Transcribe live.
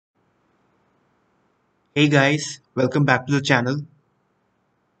Hey guys, welcome back to the channel. Do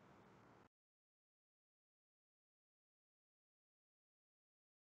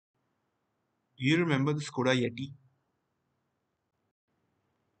you remember the Skoda Yeti?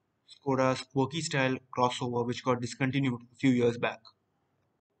 Skoda's quirky style crossover which got discontinued a few years back.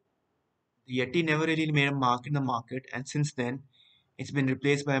 The Yeti never really made a mark in the market and since then it's been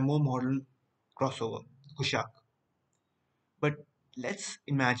replaced by a more modern crossover, the Kushaq. But let's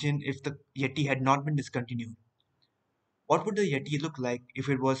imagine if the Yeti had not been discontinued. What would the Yeti look like if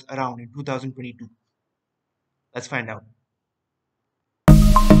it was around in 2022? Let's find out.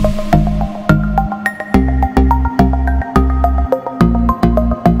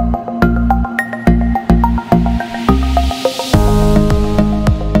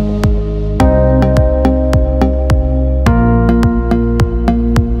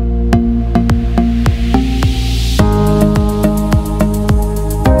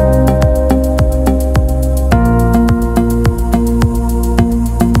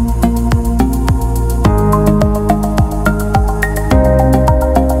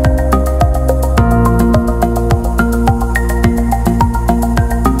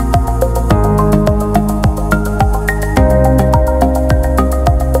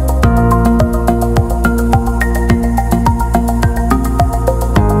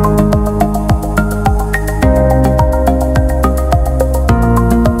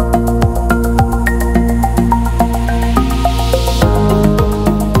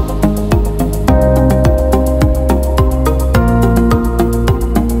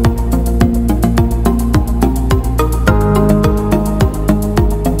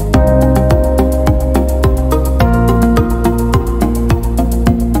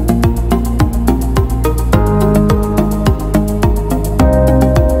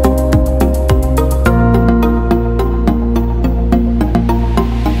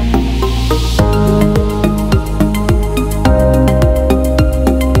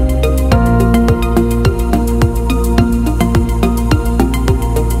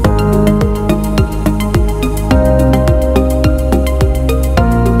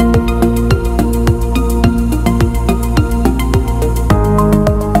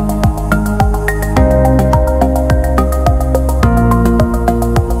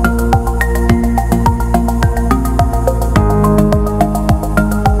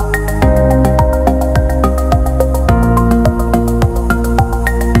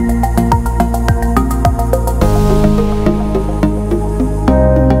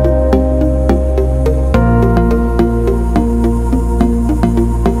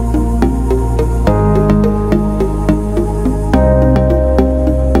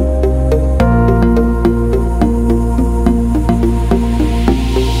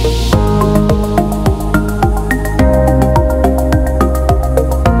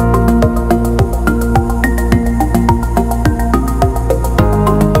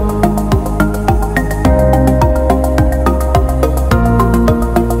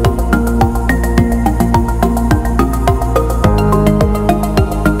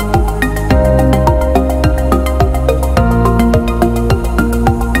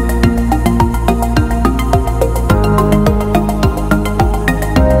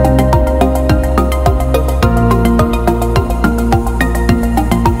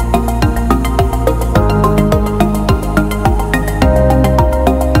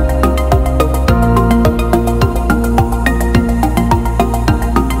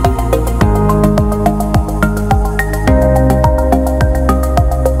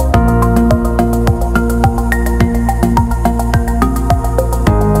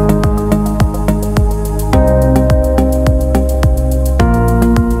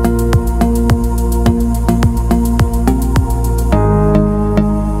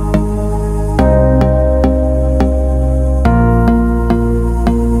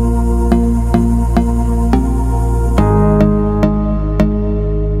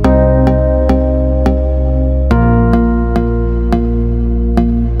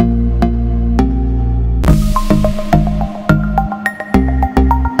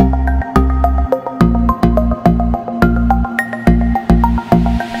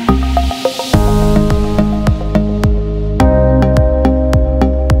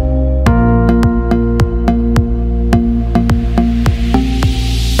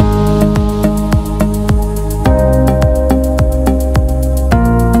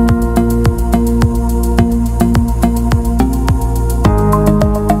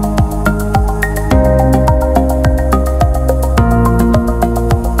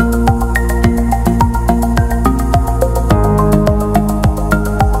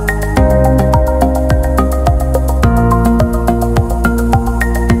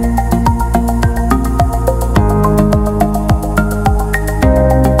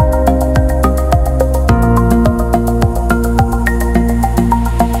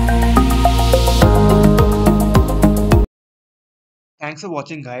 Thanks for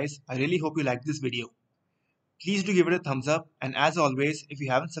watching, guys. I really hope you liked this video. Please do give it a thumbs up, and as always, if you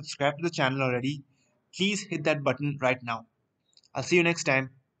haven't subscribed to the channel already, please hit that button right now. I'll see you next time.